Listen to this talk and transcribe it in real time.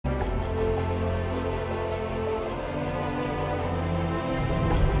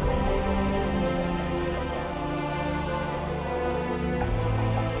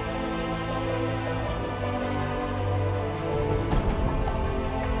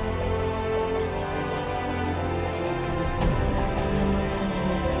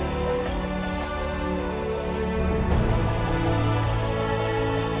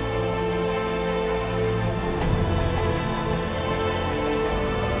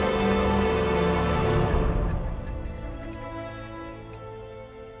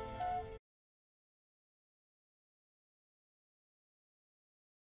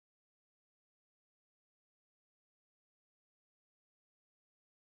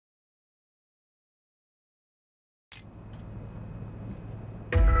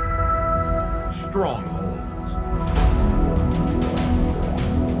strongholds.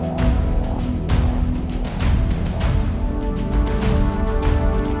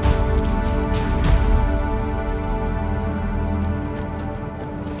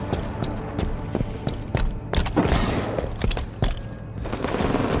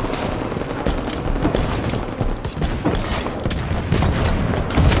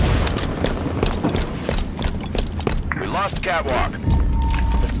 Lost catwalk. We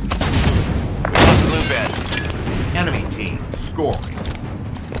lost blue bed. Enemy team scoring.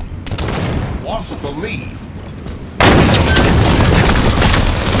 Lost the lead.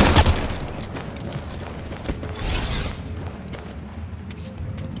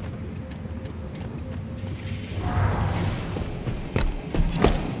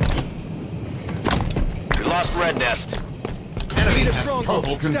 We lost red nest. Enemy has total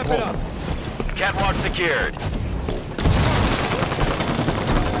control. Step it up. Catwalk secured.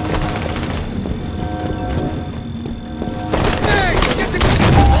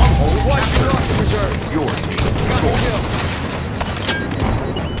 Watch your rocket reserves. Your team scoring.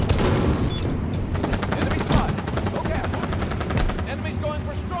 Enemy spot. Go catwalk. Enemy's going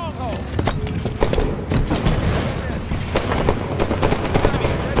for stronghold.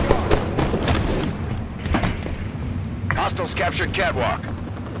 Hostiles captured catwalk.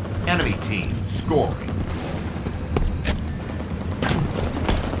 Enemy team scoring.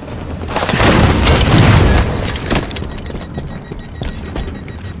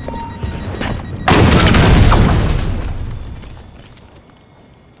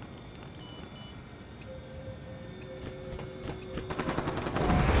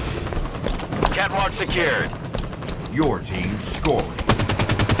 Catwalk secured. Your team scoring.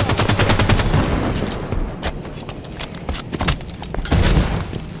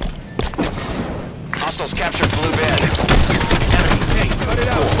 Hostiles captured blue bed. Enemy team Cut it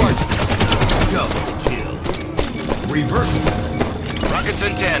out, scoring. Double kill. Reversible. Rockets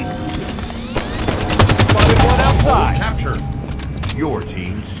in 10. Spotted one outside. Captured. Your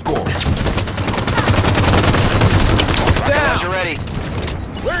team scoring. Rocket launcher ready.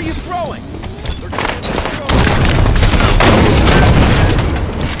 Where are you throwing?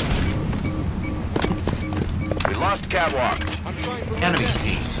 We lost catwalk. I'm trying for Enemy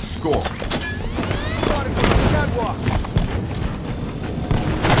team scoring. spotted from the catwalk.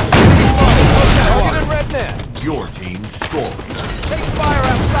 Target in red nest. Your team scoring. Take fire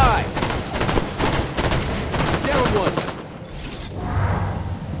outside. Down one.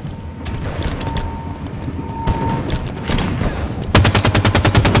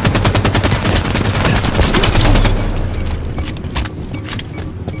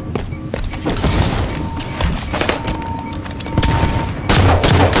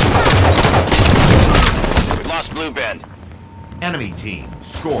 We lost blue bed. Enemy team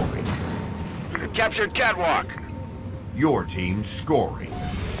scoring. Captured catwalk. Your team scoring.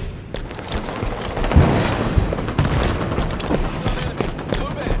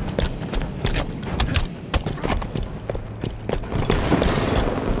 Blue bed.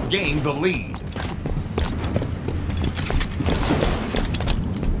 Gain the lead.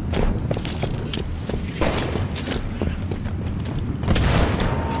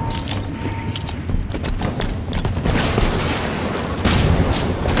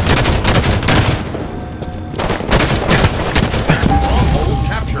 Stronghold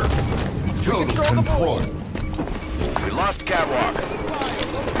captured. Total control. We lost catwalk.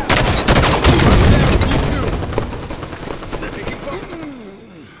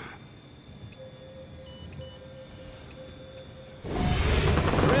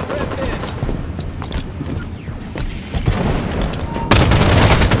 Red pin.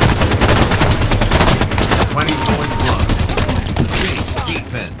 20-point run. Base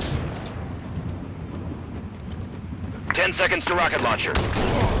defense. 10 seconds to rocket launcher.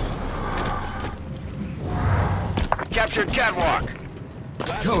 Captured catwalk.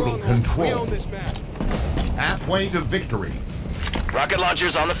 Total We control. own this map. Halfway to victory. Rocket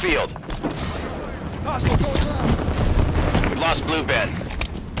launchers on the field. Hostile going loud. We lost blue bed.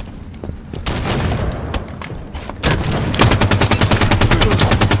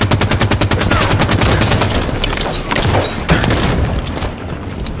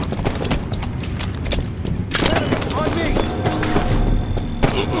 On me.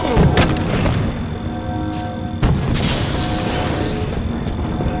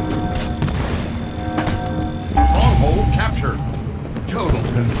 Stronghold captured. Total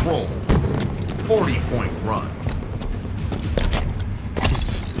control. 40-point run.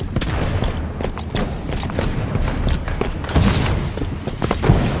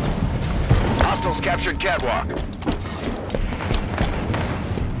 Hostiles captured catwalk.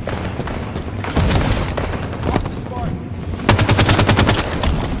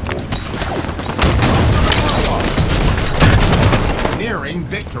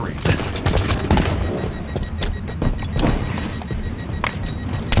 victory.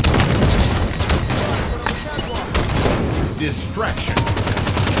 Distraction.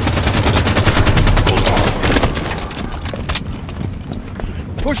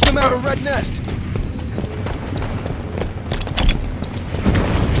 Push them out of Red Nest.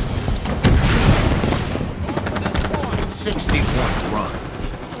 Point. 60-point run.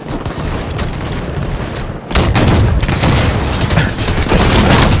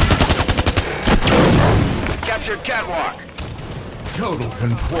 Captured Catwalk. Total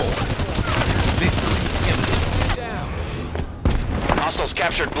control. Victory imminent. Down. Hostiles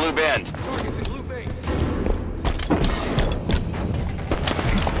captured Blue Bend. Targets in blue base.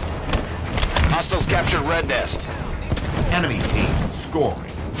 Hostiles captured Red Nest. Enemy team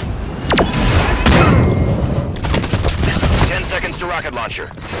scoring. 10 seconds to rocket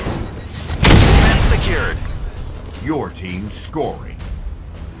launcher. And secured. Your team scoring.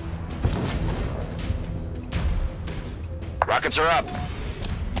 Rockets are up.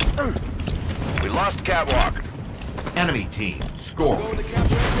 We lost Catwalk. Enemy team Going scoring. to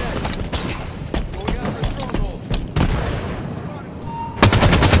capture Red Nest. Going after a stronghold.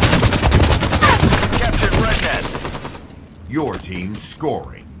 Captured Red Nest. Your team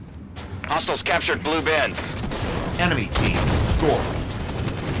scoring. Hostiles captured Blue Bend. Enemy team scoring.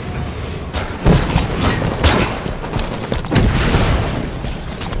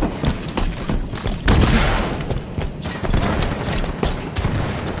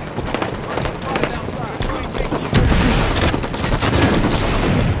 Spotted outside. Try and take blue base.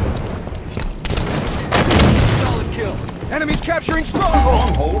 Solid kill. Enemies capturing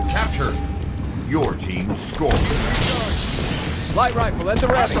stronghold. Stronghold captured. Your team scoring. Light rifle at the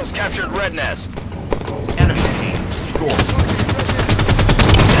ready. Hostiles captured Red Nest. Enemy team scoring.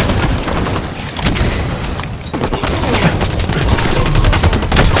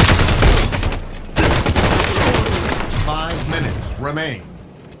 5 minutes remain.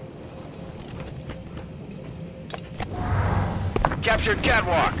 Captured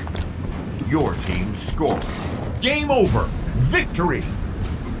Catwalk. Your team scoring. Game over. Victory.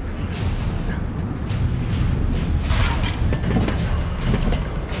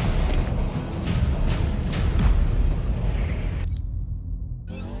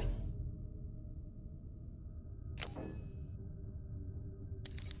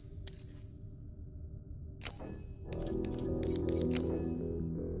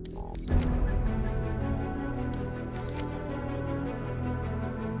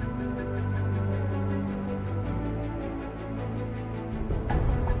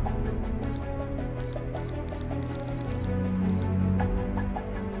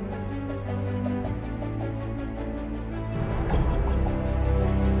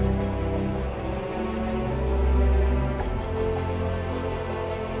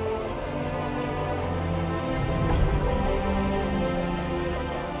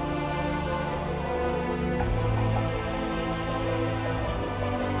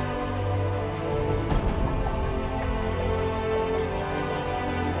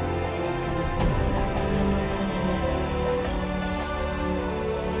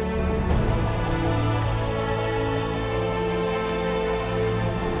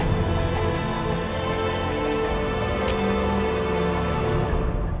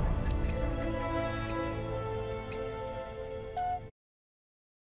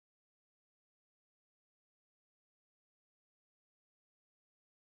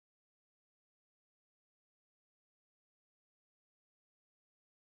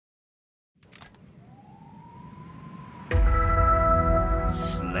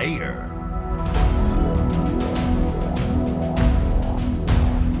 Slayer.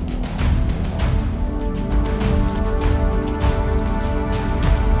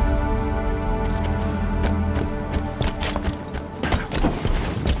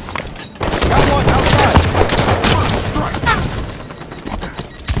 Got one outside. First strike.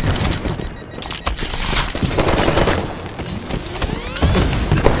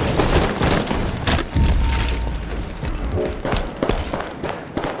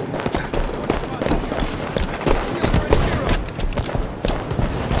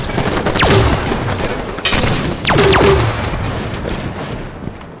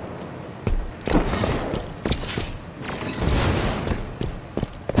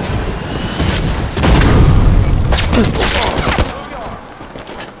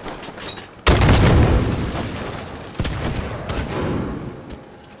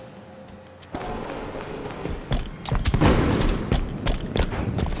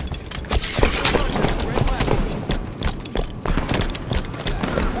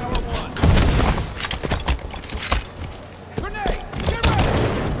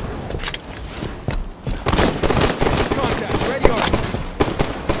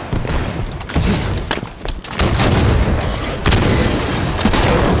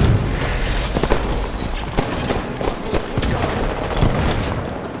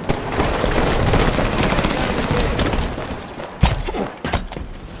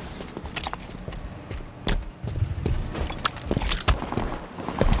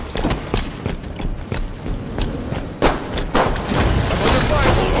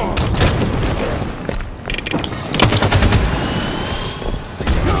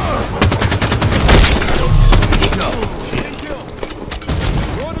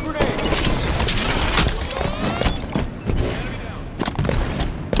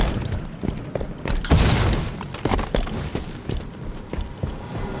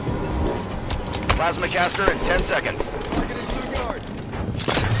 Plasma caster in 10 seconds. Target in blue yard.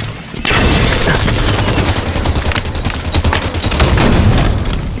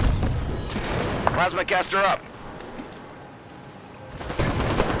 Plasma caster up.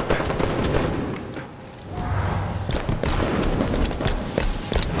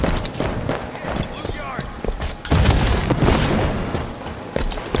 Blue yard.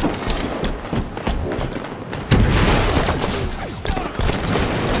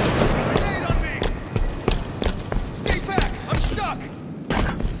 Grenade on me. Stay back. I'm stuck.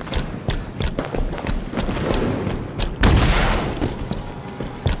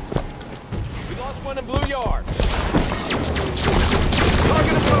 We lost one in blue yard.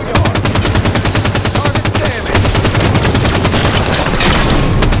 Target in blue yard. Target damage.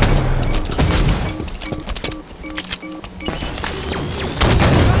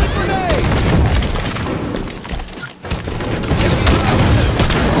 Another grenade.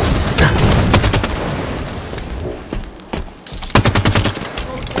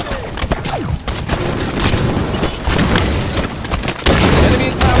 Enemy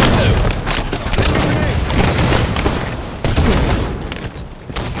in tower 2.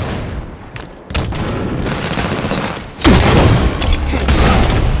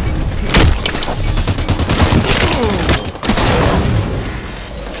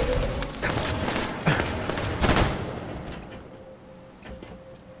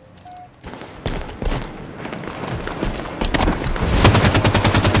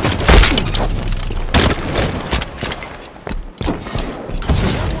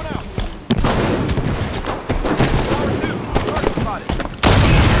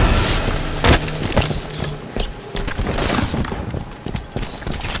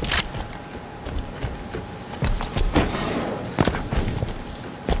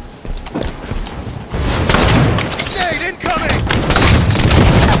 Grenade incoming.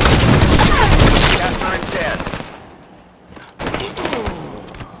 Caster in 10.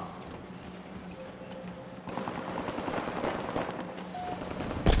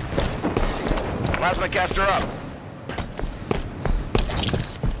 Plasma caster up.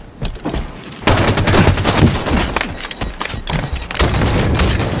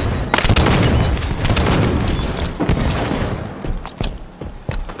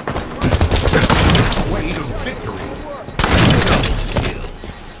 Way to victory.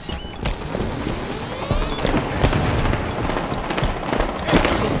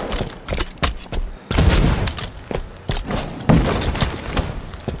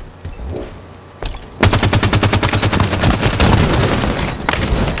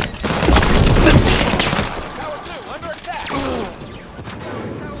 Tower 2 under attack.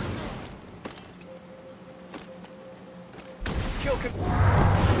 Kill con.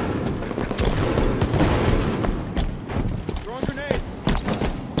 Throwing grenade.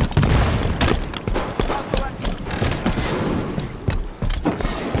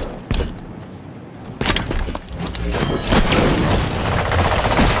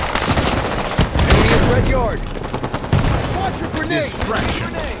 Enemy in red yard. Watch your grenade. Distraction.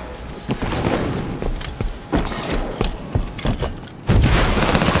 Grenade.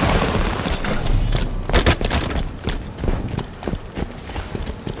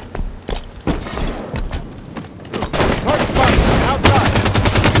 Target spotted. Outside.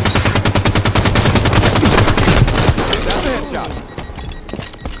 That's a headshot.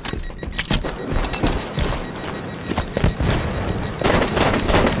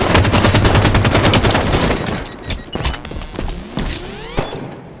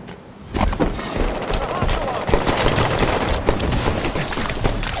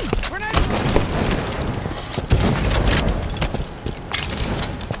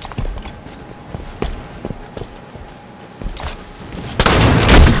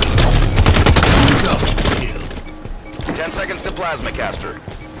 Double kill. 10 seconds to plasma caster.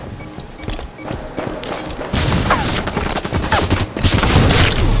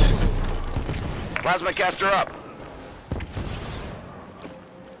 Plasma caster up.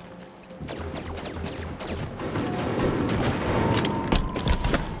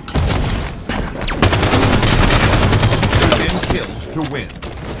 Kills to win.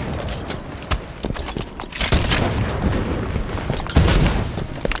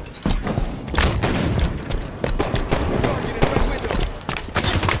 Target in red window.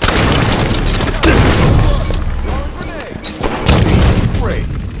 Throwing grenade. Great.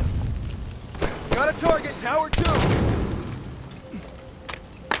 Got a target. Tower 2.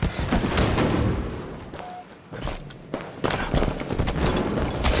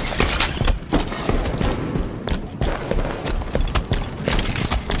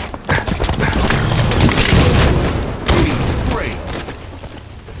 Great.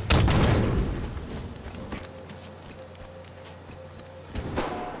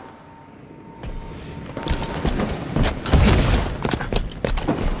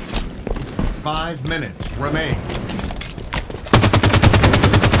 5 minutes remain.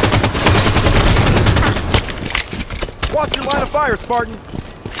 Watch your line of fire, Spartan! Need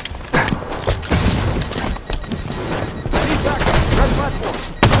backup! Red platform!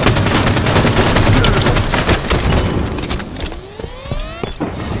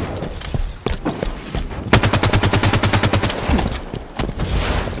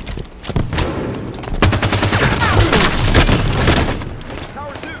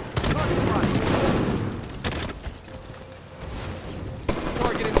 Tower 2! Target spot!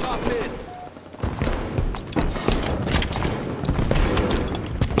 Target in top mid.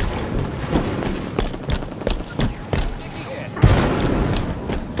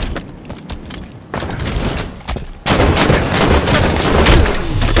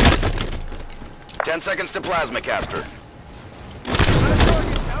 10 seconds to plasma caster. Last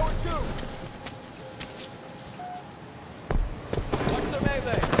target, tower 2. Watch the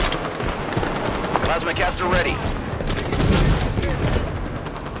melee! Plasma caster ready.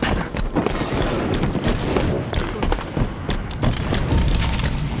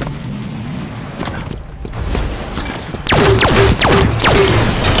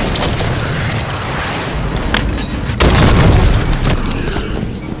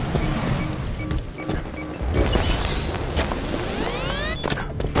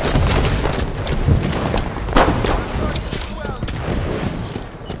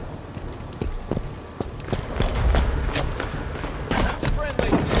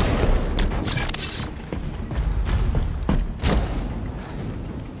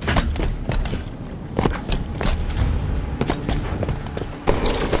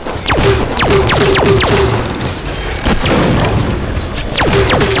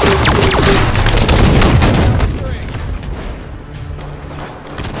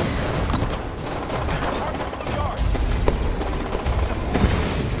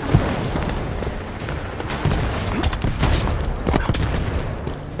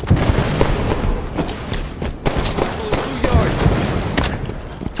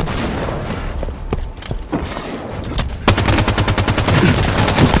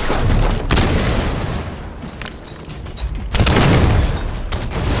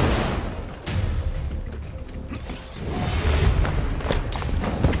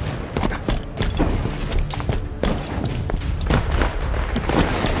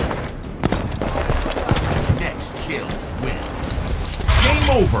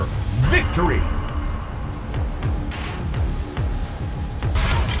 over. Victory!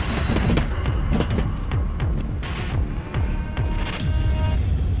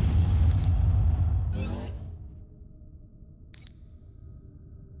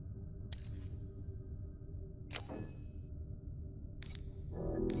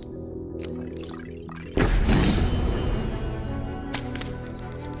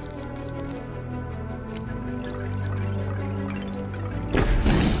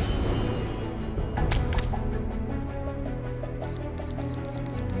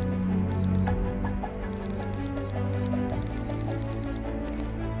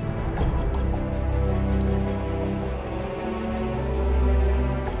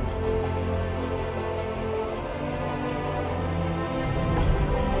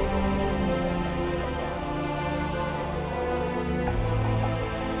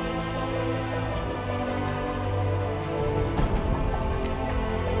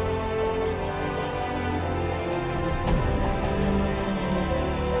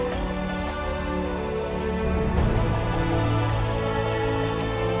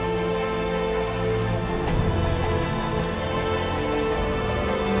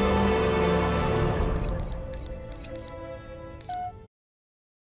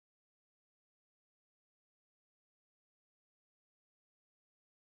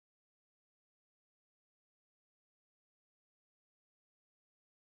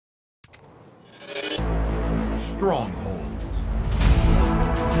 Strongholds.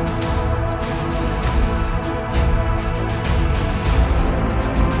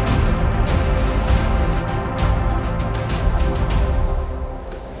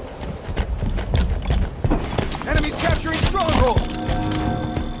 Enemies capturing stronghold.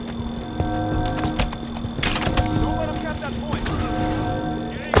 Don't let them catch that point.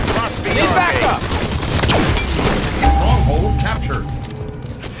 Must be Need on backup. base. Stronghold captured.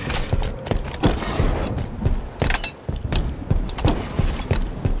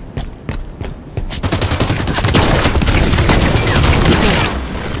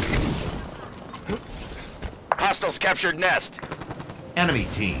 Hostiles captured nest. Enemy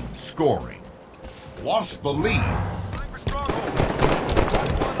team scoring. Lost the lead. Time for stronghold.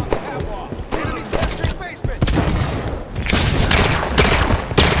 Got one on the catwalk. Enemies capturing basement.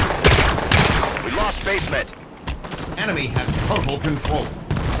 basement. Enemy has total control.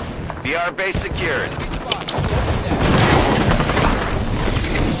 BR base secured.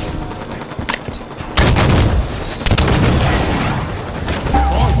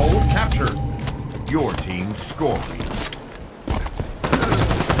 Stronghold captured. Your team scoring.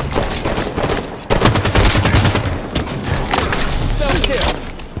 Double kill.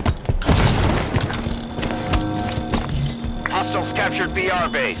 Hostiles captured BR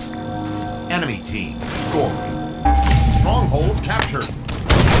base. Enemy team scoring. Stronghold captured.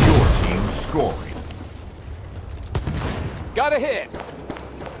 Your team scoring. Got a hit.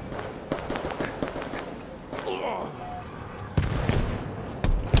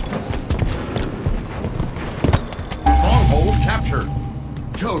 Stronghold captured.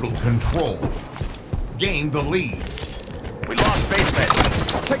 Total control. Gained the lead. We lost basement.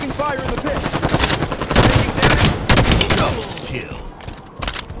 Taking fire in the pit. Double kill.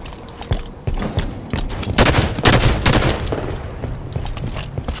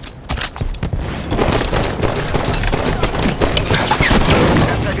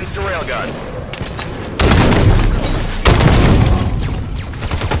 To railgun.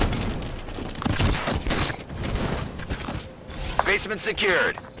 Basement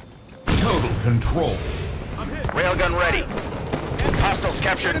secured. Total control. Railgun ready. Hostiles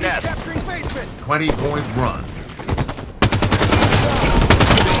captured nest. Capturing basement. 20-point run.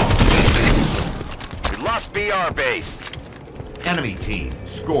 We lost BR base. Enemy team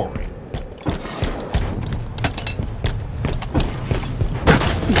scoring.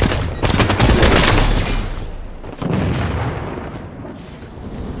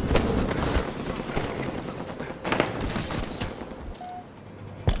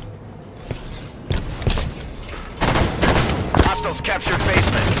 Hostiles captured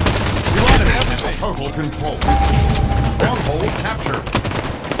basement. Enemy has total control. Stronghold captured.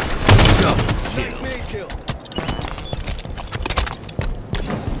 Double Nice kill. nade kill.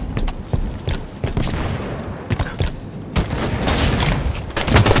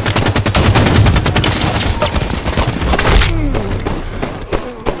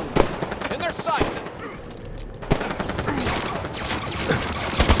 In their sights.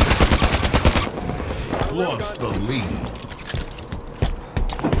 Lost the lead.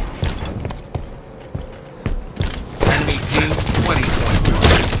 Enemy team 20-point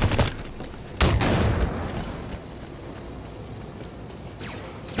run.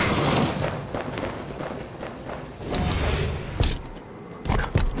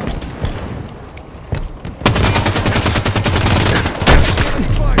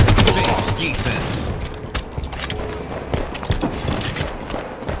 Base defense.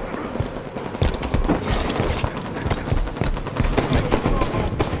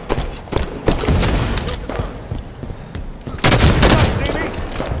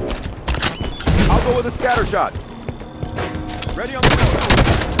 I'll go with a scatter shot. Ready on the road.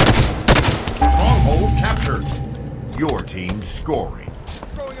 Stronghold captured. Your team scoring.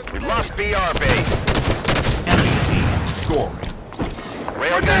 We lost BR base. Enemy team scoring.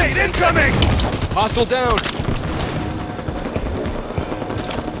 Railgun incoming. Hostile down.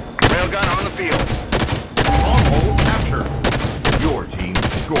 Railgun on the field. Stronghold captured. Your team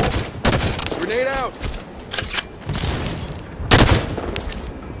scoring. Grenade out.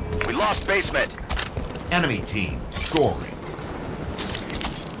 We lost basement. Enemy team scoring.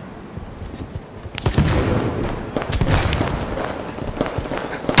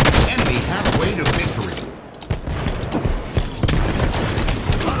 Enemy halfway to victory.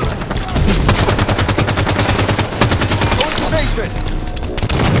 Going to basement.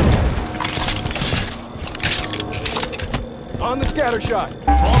 On the scatter shot.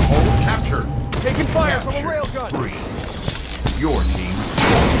 Stronghold captured. Taking fire from a Capture railgun. spree. Your team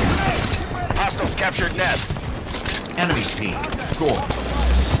scoring. Hostiles captured nest. Enemy team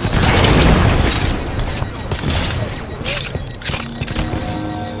scoring.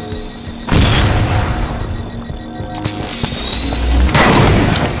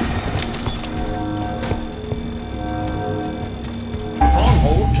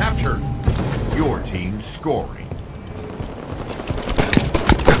 Stronghold captured. Your team scoring.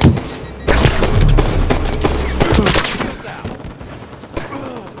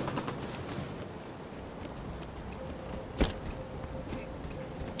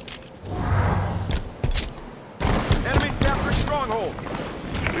 Enemies capturing stronghold.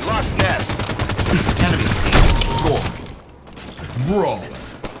 We lost nest. Enemy team scoring. Brawl.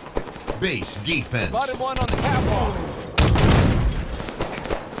 Base defense. Spotted one on the catwalk.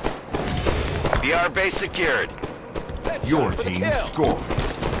 BR base secured. Headshot Your for the team kill. scoring.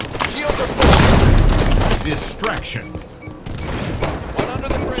 Shields are full. Distraction. One under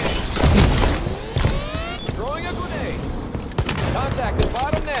the bridge.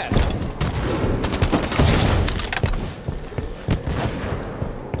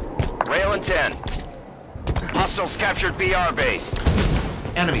 Hostiles captured BR base.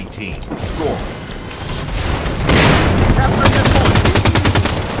 Enemy team scoring. Capturing this point.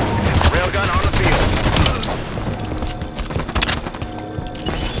 Railgun on the field.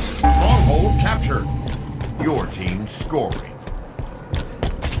 Stronghold captured. Your team scoring.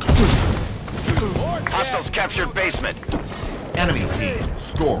 Hostiles captured basement. Enemy team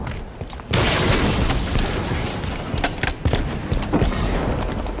scoring.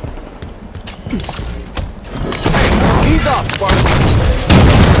 Ease up,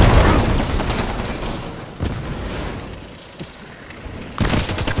 Spartan.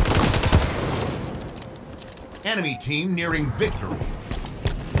 Enemy team nearing victory.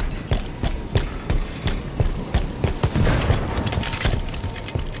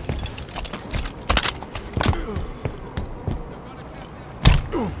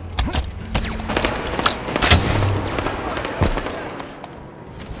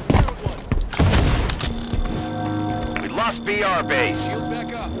 We lost BR base. Shields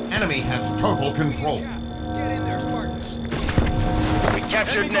back up. Enemy has total control. Yeah. Get in there, Spartans. We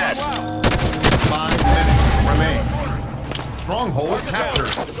captured Nest. 5 minutes remain. Stronghold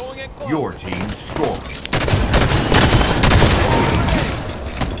captured. Your team scoring.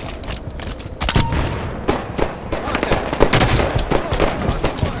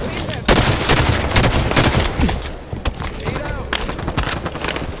 Eight out.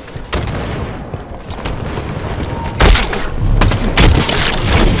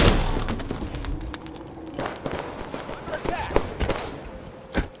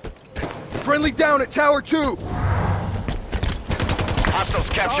 Friendly down at Tower 2. Hostiles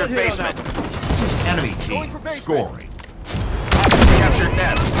captured Solid hit on basement. Enemy Going team for basement. scoring. Hostiles captured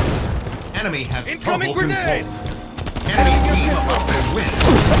Nest. Enemy has Incoming total grenade! control. Enemy team about to win.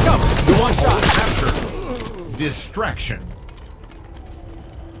 Pick up. You one shot. Captured. Distraction.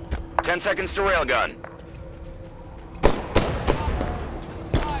 10 seconds to railgun.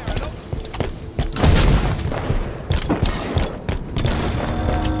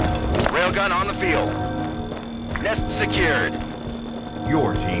 Railgun on the field. Nest secured.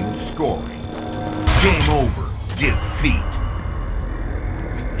 Your team scoring. Game over. Defeat.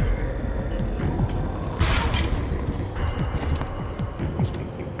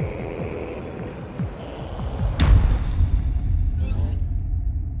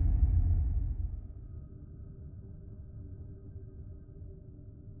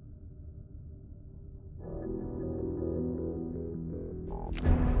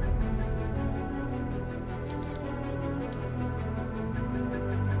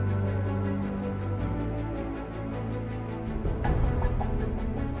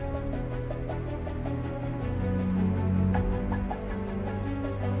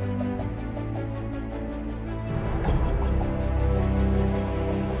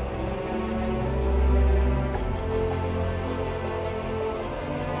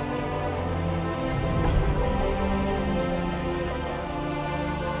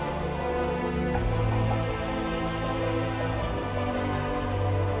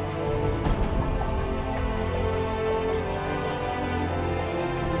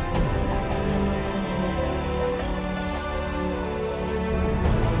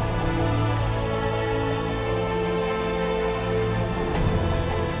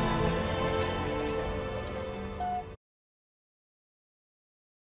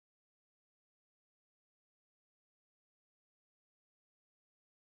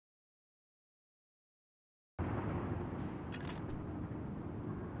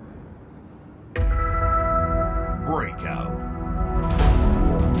 Breakout.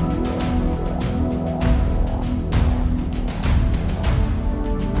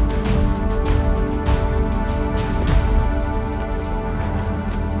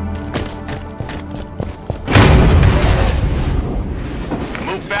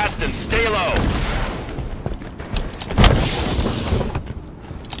 Move fast and stay low.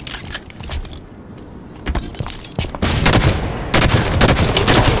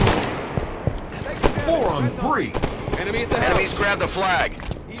 Four on 3. Enemy at the house. Enemies grab the flag.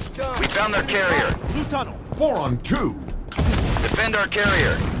 He's done. We found their carrier. Blue tunnel. 4 on 2. Defend our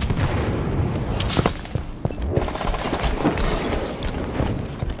carrier.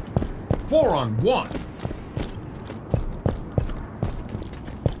 Four on 1.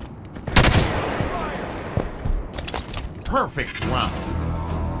 Perfect round.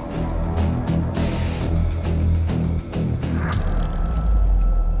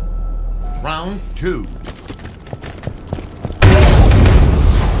 Round 2.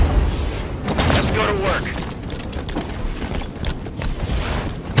 Let's go to work.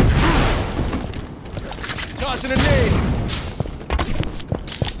 Tossing a nade.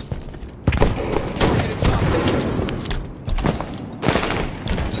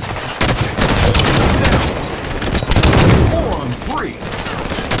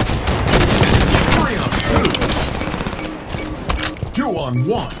 on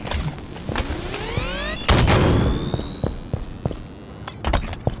 1.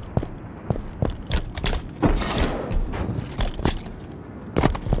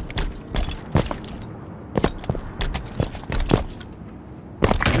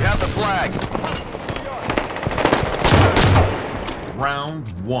 You have the flag. Round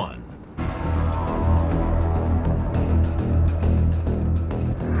 1.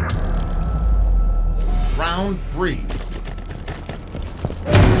 Round 3.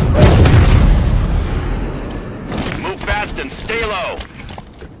 Move fast and stay low.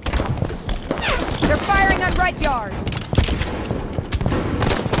 They're firing on right yard.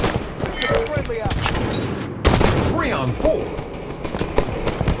 Friendly out. 3 on 4.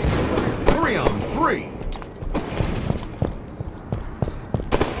 3 on 3.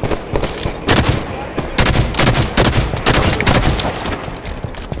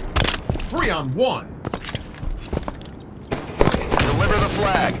 Three on 1. Deliver the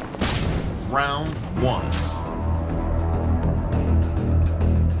flag. Round 1.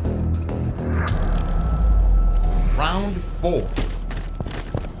 Round 4.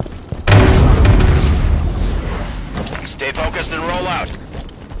 Stay focused and roll out.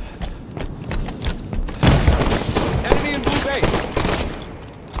 Enemy in blue base.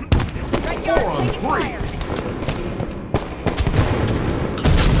 Right 4 yard on taking 3. fire.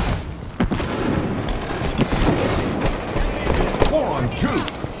 4 on 2.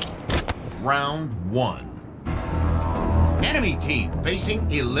 Round 1. Enemy team facing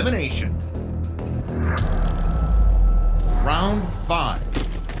elimination. Round 5.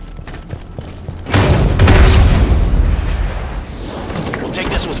 We'll take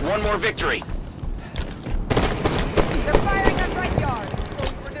this with one more victory. They're firing on right yard.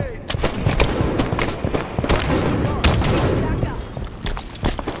 Grenade.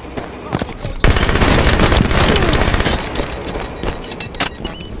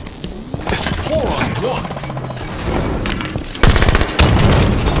 Back up. 4 on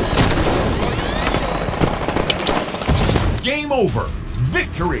 1. Game over.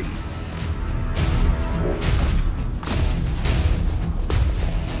 Victory.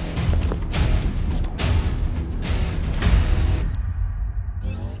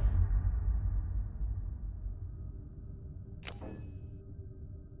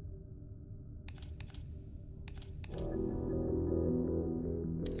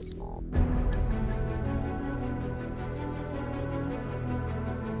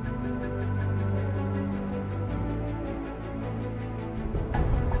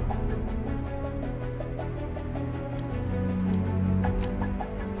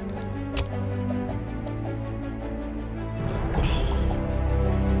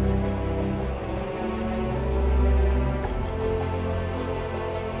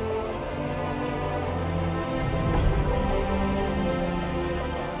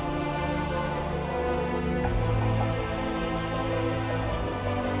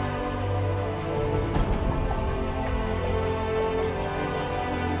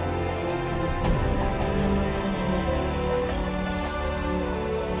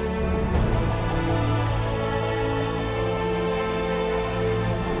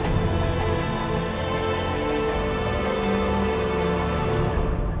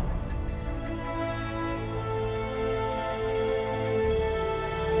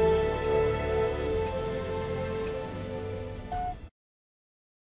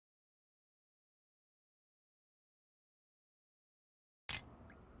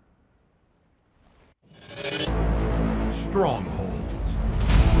 Strongholds.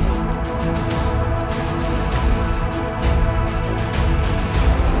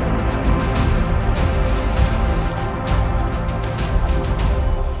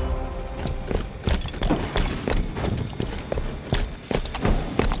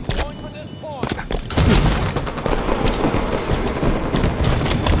 Going for this point.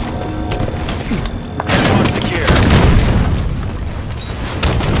 Catwalk secure.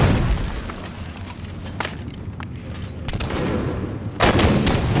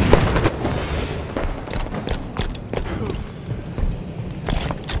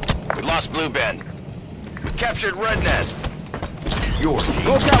 We lost Blue Bend. We captured Red Nest. Your team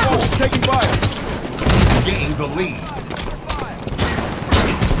Go catwalk, taking fire. gained the lead.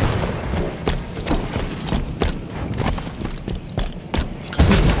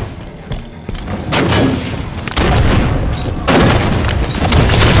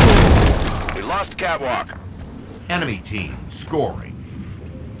 We lost Catwalk. Enemy team scoring.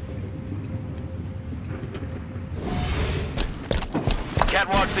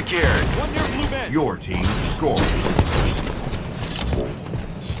 Catwalk secured. One near blue bend. Your team scoring.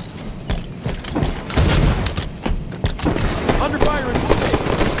 Under fire in blue.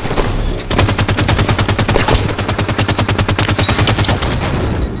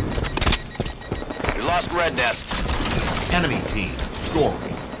 lost Red Nest. Enemy team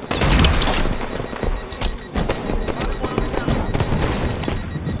scoring.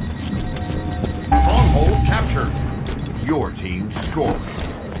 Stronghold captured. Your team scoring.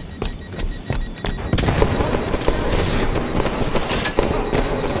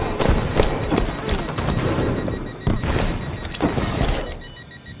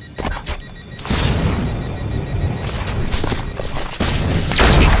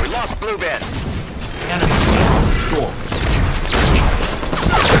 We lost Blue Bend. Enemy team scoring.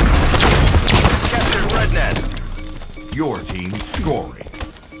 Captured Red Nest. Your team scoring.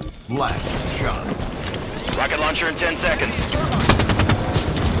 Last shot. Rocket launcher in 10 seconds.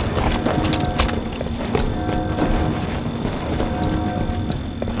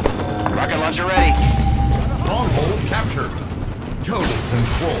 Rocket launcher ready. Stronghold captured. Total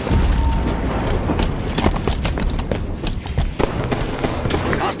control.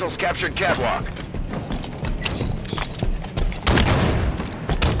 Hostiles captured Catwalk.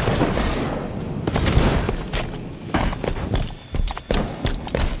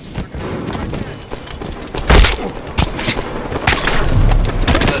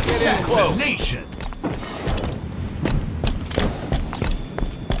 Assassination.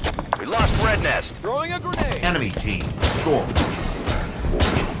 We lost Red Nest. Throwing a grenade. Enemy team scoring.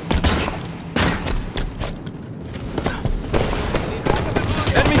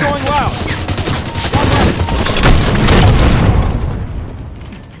 Enemy going loud.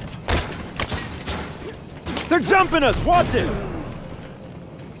 They're jumping us. Watch it.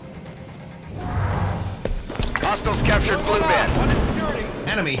 Hostiles captured Blue Bend. One in security.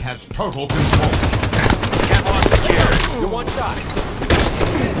 Enemy has total control. Catwalk secured. You're one shot.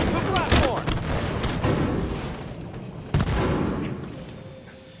 The platform.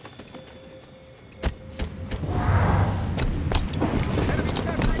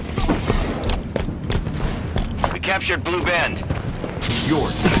 We captured Blue Bend. Your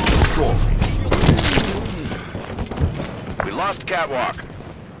team scoring. We lost Catwalk.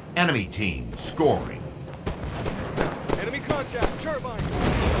 Enemy team scoring. Enemy contact. Turbine.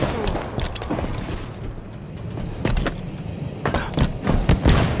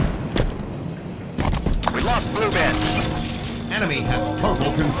 We lost Blue Bend. Enemy has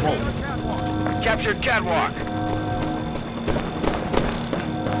total control. Captured Catwalk.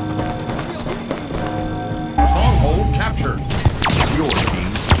 Stronghold captured. Your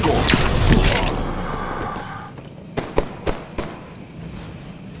team scoring.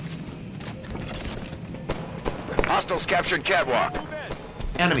 Hostiles captured Catwalk.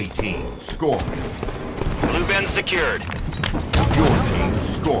 Enemy team scoring. Blue Bend secured. Your team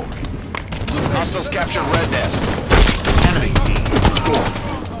scoring. Hostiles captured Red Nest. Enemy team scoring.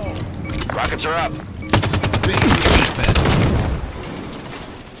 Rockets are up. Big defense.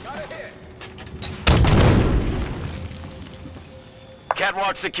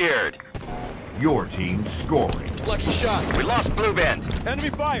 Catwalk secured. Your team scoring. Lucky shot. We lost Blue Bend. Enemy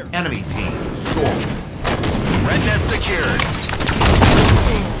fire. Enemy team scoring. Red Nest secured.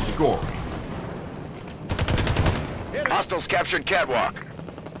 Team scoring. Hostiles captured Catwalk.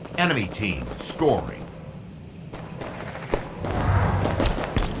 Enemy team scoring.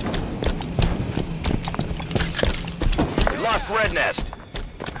 We lost Red Nest.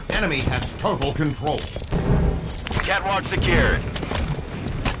 Enemy has total control. Catwalk secured.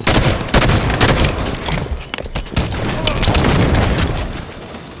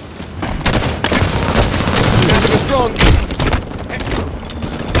 Having a strong.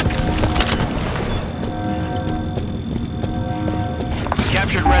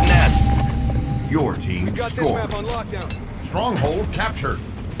 Captured Red Nest. Your team Got this scoring. map on lockdown. Stronghold captured.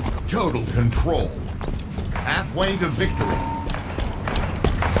 Total control. Halfway to victory.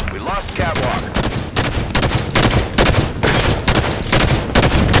 We lost Catwalk.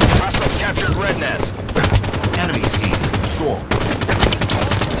 Hostiles captured Red Nest. Enemy team scoring.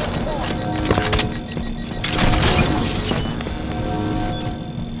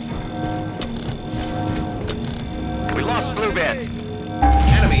 We lost Blue Bend.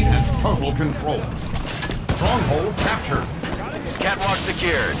 Enemy has total control. Stronghold captured. Catwalk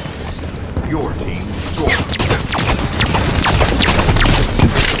secured. Your team scoring.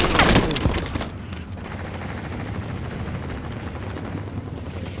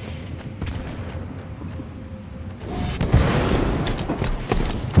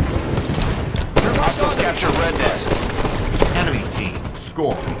 Hostiles captured Red Nest. Enemy team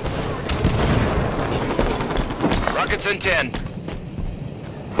scoring. Rockets in 10.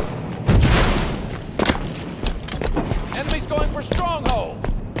 Enemy's going for stronghold.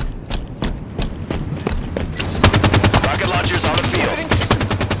 Rocket launchers on the field.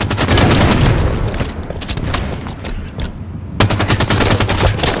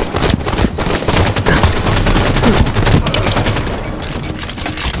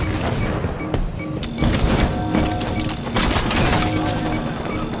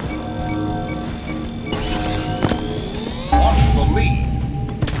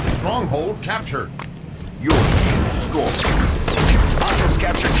 Stronghold captured. Your team scored. Hostiles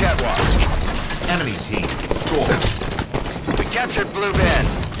captured Catwalk. Enemy team scored. We captured Blue Bend.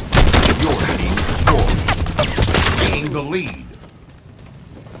 Your team scored. Gaining the lead.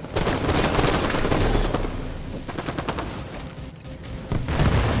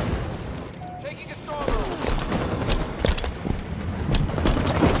 Taking a stronghold.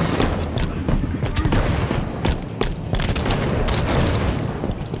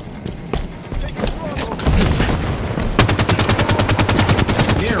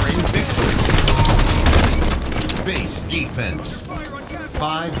 Nearing victory. Base defense.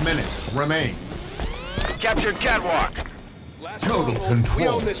 5 minutes remain. Captured Catwalk. Last Total stronghold. control. We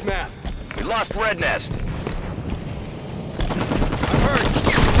own this map. We lost Red Nest. I'm hurt.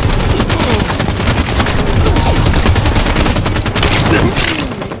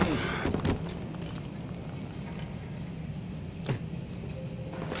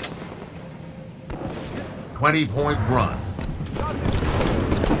 20-point run.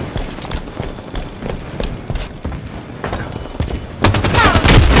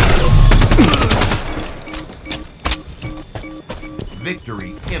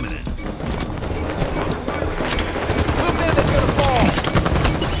 Victory imminent. Blue Band is gonna fall.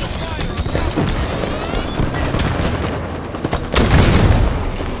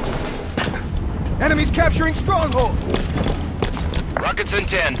 Enemies capturing stronghold. Rockets in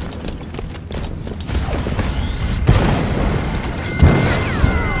 10.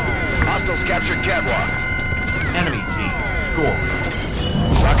 Hostiles captured Catwalk. Enemy team scored.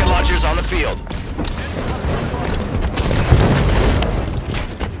 Rocket launchers on the field.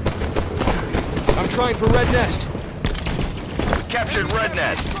 I'm trying for Red Nest. Captured Red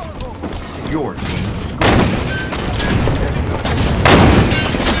Nest. Your team scored.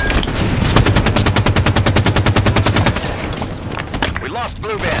 We lost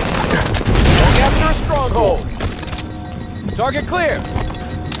Blue Bend. Capture a stronghold. Target clear.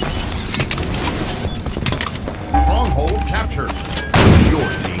 Stronghold captured. Your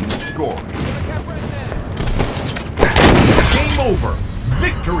team scored. Game over.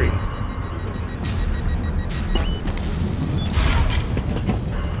 Victory.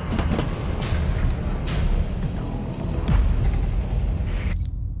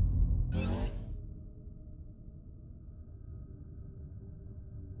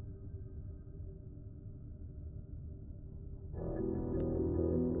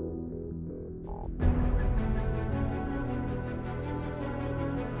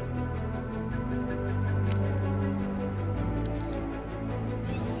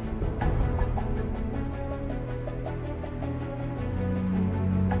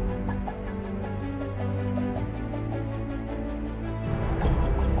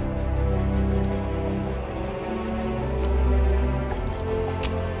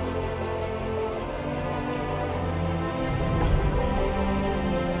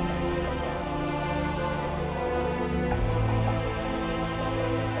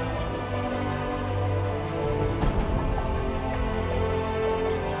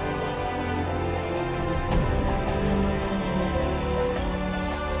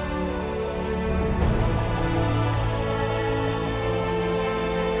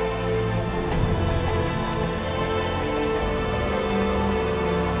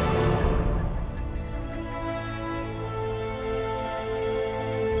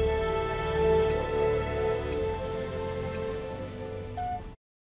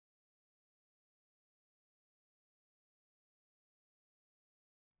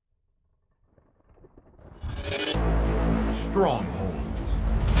 Strongholds.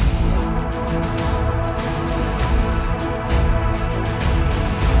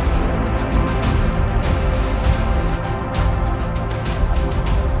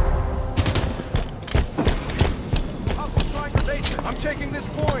 I'm taking this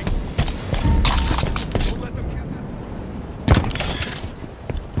point. We'll let them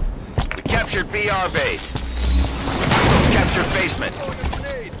We captured BR base. Hostiles captured basement.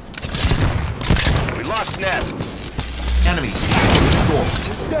 We lost Nest. Enemy team scored.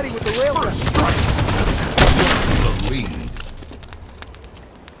 We're steady with the railgun. Strike. What's the lead?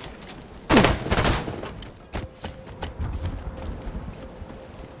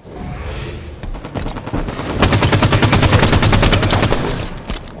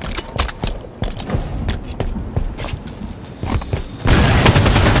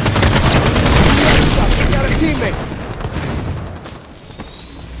 We got a teammate.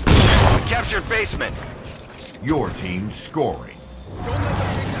 We captured basement. Your team scoring. Don't let them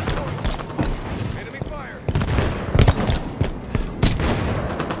take that point. Enemy fire.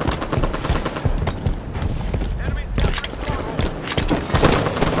 Enemies capturing stronghold.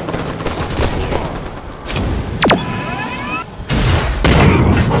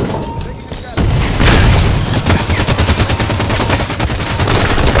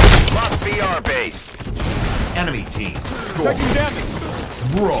 Enemy team score. Taking damage.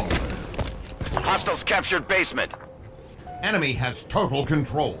 Brawl. Hostiles captured basement. Enemy has total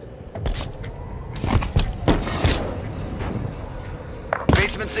control.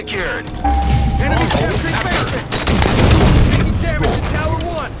 Basement secured. Enemies Stronghold capturing captured. basement! Taking damage Score. in Tower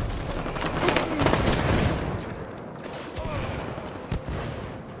 1!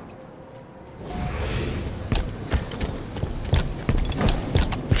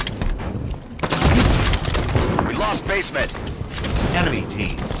 We lost basement. Enemy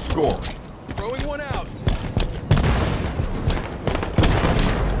team scoring. Throwing one out.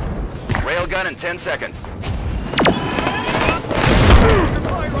 Railgun in 10 seconds. Under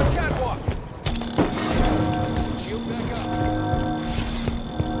fire on catwalk! Shield back up.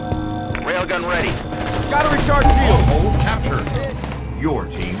 Railgun ready. Gotta recharge shields. Stronghold captured. Your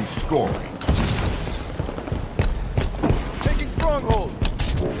team scoring. Taking stronghold.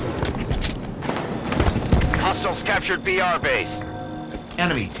 Hostiles captured BR base.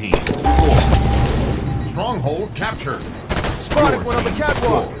 Enemy team scoring. Stronghold captured. Spotted Your one on the team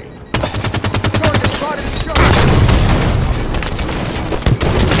catwalk. scoring. Target spotted and shot.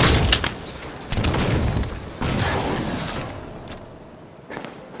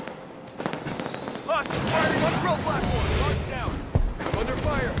 Hostiles firing on drill platform. Marked down. I'm under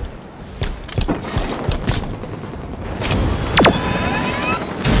fire.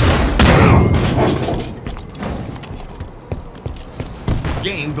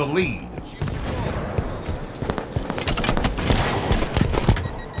 Gain the lead. Shields are full.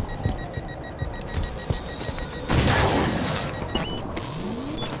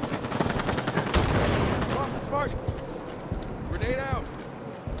 Cross the smart. Grenade out.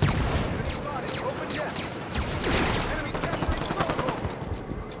 Enemy spotted. Open jet. Enemies capturing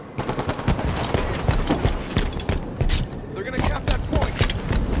stronghold. They're gonna cap that point.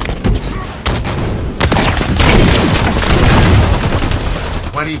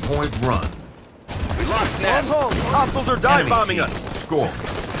 20-point run. We lost Nest. Stronghold. Hostiles are dive Enemy bombing team us. scoring.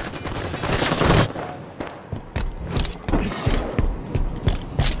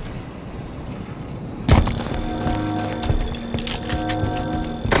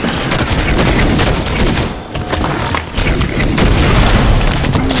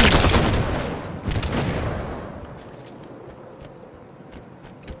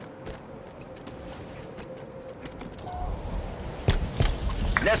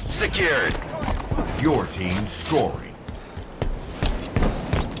 Nest secured. Your team scoring.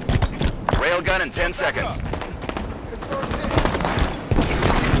 Railgun in 10 seconds. Confirmed hit.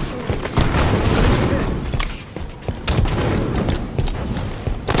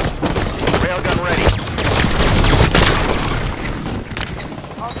 Railgun ready.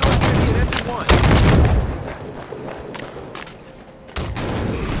 I'll go ahead and get empty one.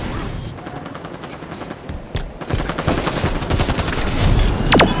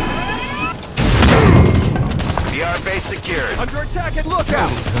 BR base secured. Under attack and lookout.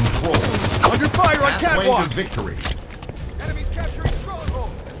 Control. Under fire on Pathway catwalk. to victory. Enemies capturing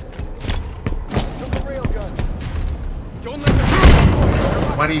stronghold. Took the railgun. Don't let them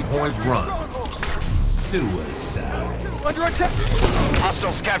 20-point run. stronghold. Suicide. Under attack.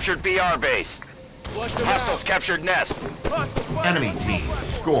 Hostiles captured BR base. Flushed them Hostiles out. captured Nest. Hostiles firing Enemy on team platform.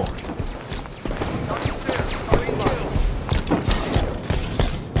 scoring. Target's there. Target kills.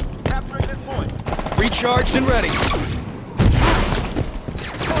 Capturing this point. Recharged and ready.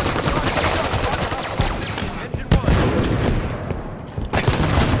 Engine one.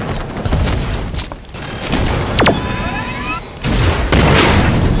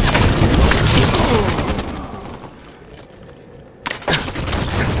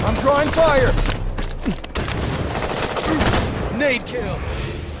 I'm drawing fire. Nade kill.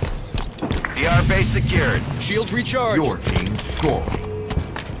 BR base secured. Shields recharged. Your team scoring.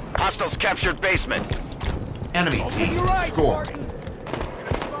 Hostiles captured basement. Enemy team You're right, scoring. Spartan.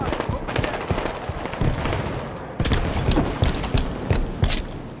 Enemy spotted. Open deck.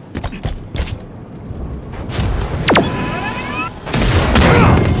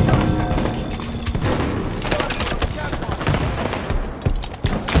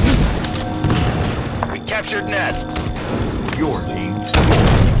 We captured Nest. Your team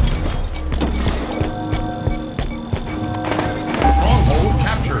scoring. Stronghold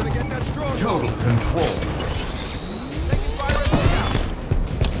captured. Gonna get that stronghold. Total control. Taking fire at lookout.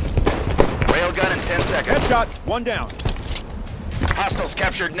 Railgun in 10 seconds. Headshot. One down. Hostiles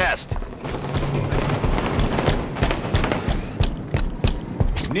captured Nest.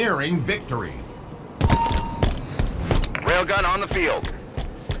 Nearing victory. Railgun on the field.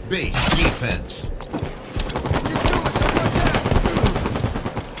 Base defense. You do us under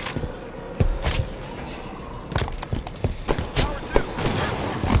attack.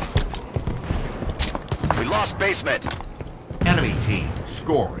 basement. Enemy team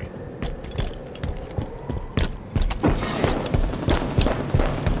scoring.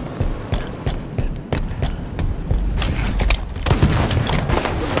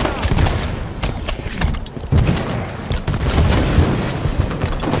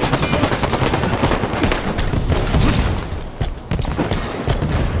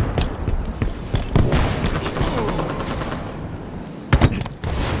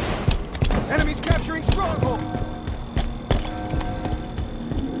 Enemies capturing stronghold.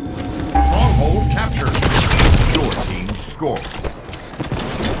 Stronghold captured. Your team scores.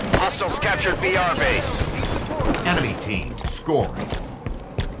 Hostiles captured BR base. Enemy team scoring.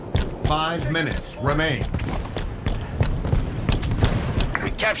 5 minutes remain.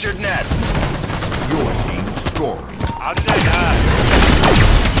 We captured Nest. Your team scoring.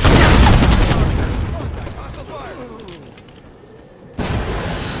 Hostile fire.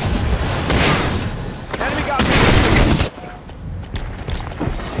 Enemy got me.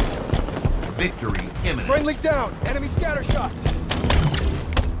 Victory imminent. Friendly down. Enemy scatter shot.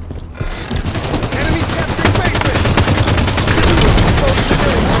 Enemies capturing basement.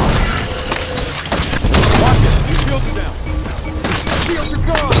 Watch it. Your shields are down. Shields are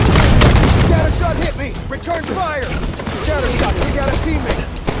gone. Scatter shot hit me. Return fire. Scatter shot. Take out a teammate.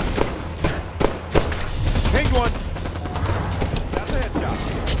 Pinged one. That's a headshot.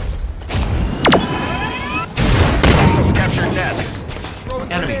 Hostiles captured Nest.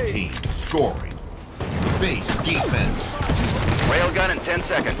 Throwing Enemy grenade. team scoring. Base defense. Railgun in 10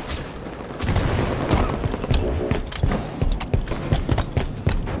 seconds.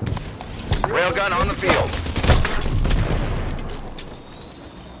 Railgun on the field.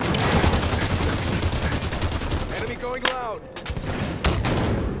 Enemy going loud.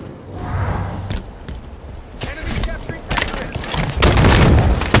 Enemies capturing basement.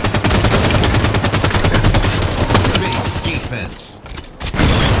 Base defense.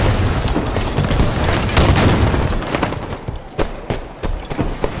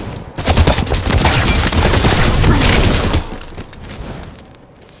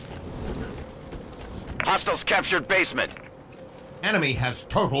 Hostiles captured basement. Enemy has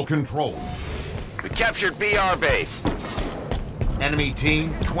total control. We captured BR base. Enemy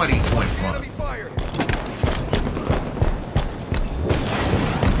team 20 points Enemy left. fire.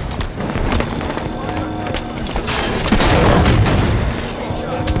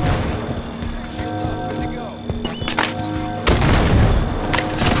 Shot. Shields off. Good to go.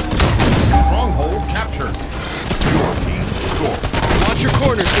 Stronghold captured. Your team scores. Watch your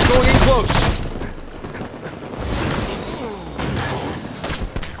corners. They're going in close.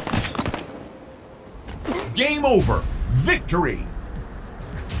 Game over. Victory.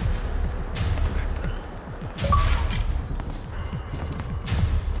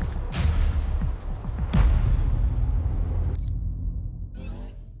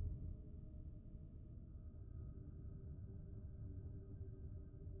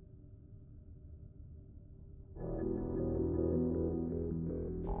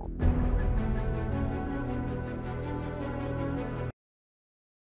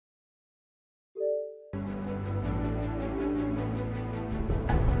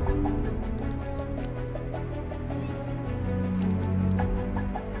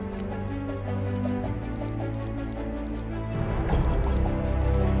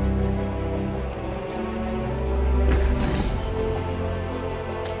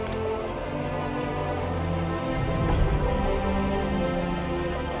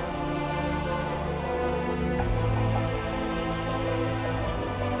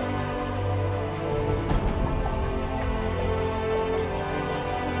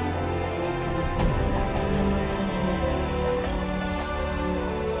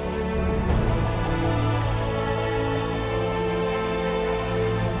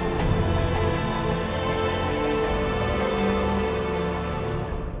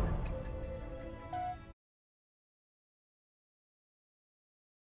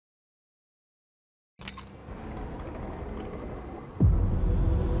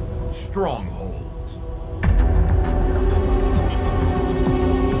 Strongholds.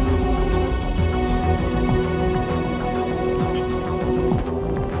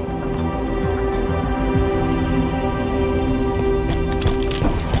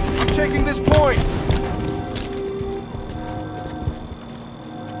 Taking this point.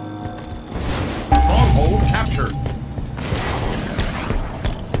 Stronghold captured.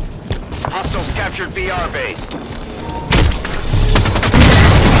 Hostiles captured BR base.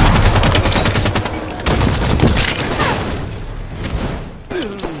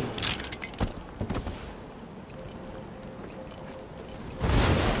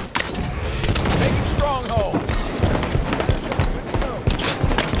 Taking stronghold.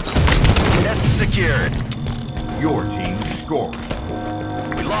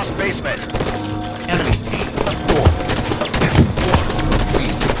 lost basement. Enemy team scoring. Lost the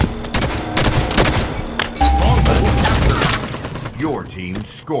lead. Stronghold captured. Your team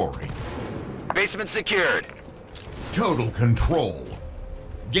scoring. Basement secured. Total control.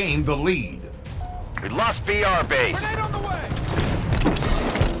 Gain the lead. We lost BR base. Grenade on the way!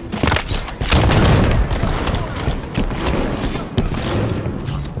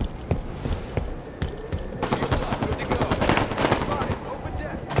 Shields up, good to go. Spotted, open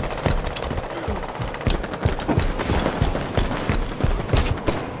deck.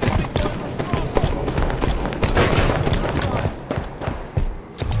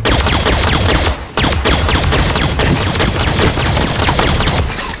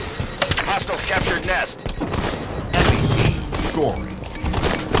 Hostiles captured nest. Enemy team scoring.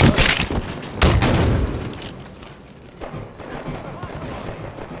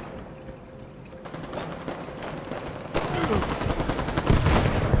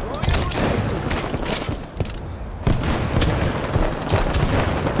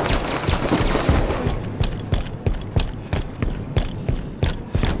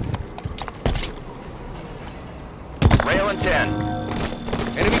 Rail and 10.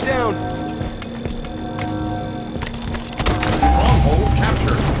 Enemy down. Stronghold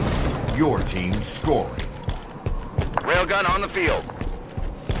captured. Your team scoring. Railgun on the field.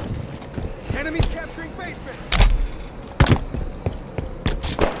 Enemies capturing basement.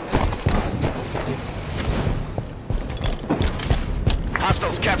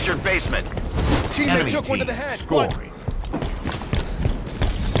 Hostiles captured basement. Teammate Enemy took one to team the head. scoring.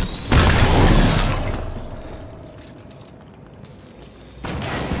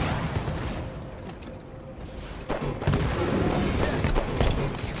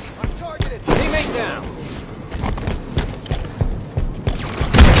 I'm targeted. Teammate down.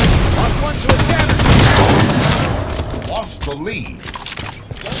 Lost one to a scanner. Lost the lead.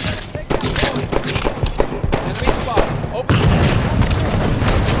 Enemy spotted. Open.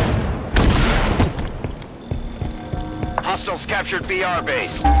 Hostiles captured BR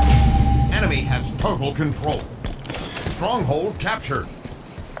base. Enemy has total control. Stronghold captured.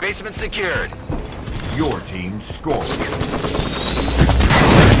 Basement secured. Your team scoring.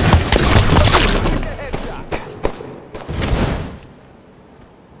 Headshot.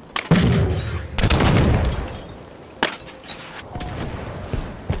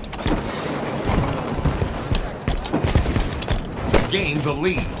 Gain the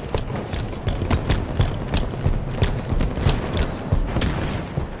lead.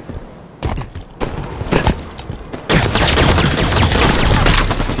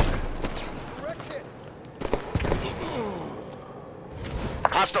 Direct hit.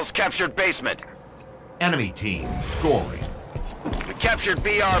 Hostiles captured basement. Enemy team scoring. We captured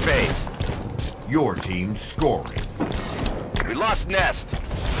BR base. Your team scoring. We lost nest.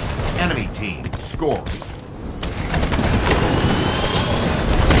 Enemy team scoring.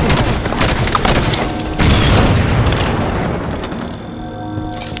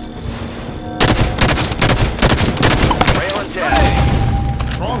 Rail and 10.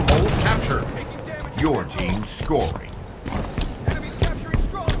 Stronghold captured. Taking damage. Your team scoring. Enemies capturing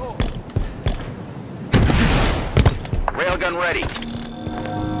stronghold. Railgun ready.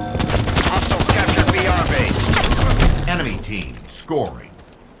 Hostiles captured BR base. Enemy team scoring.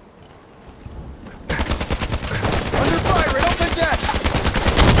 Under fire at open deck.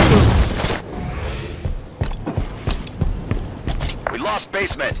 We lost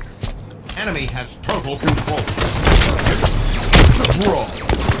basement. Enemy has total control. Brawl.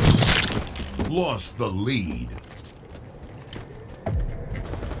 Lost the lead.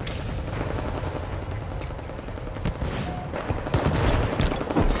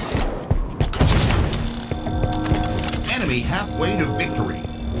 Enemy halfway to victory.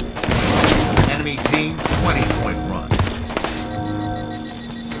 Enemy team 20-point run.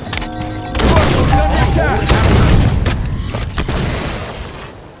 Hostiles under attack.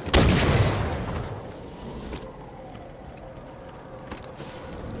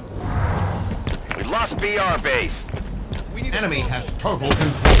 We lost BR base. We need a Enemy stronghold. has total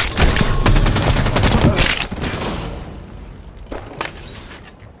control.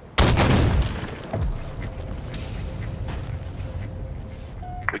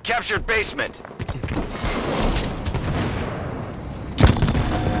 We captured basement.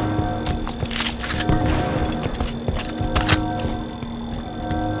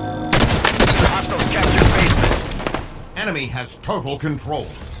 Hostiles captured basement. Enemy has total control.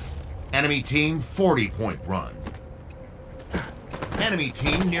 Enemy team 40-point run. Enemy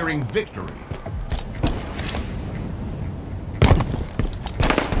team nearing victory.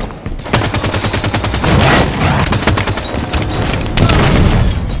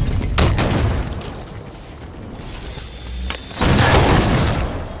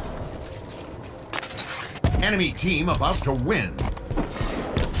 Enemy team about to win.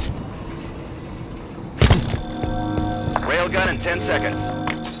 Railgun in 10 seconds.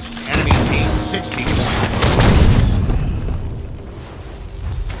 Enemy team 60 points.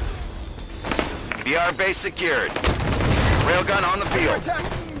 BR base secured. Railgun on the field. Attack!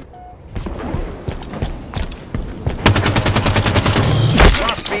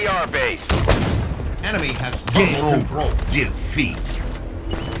 Lost BR base. Enemy has total control. Defeat.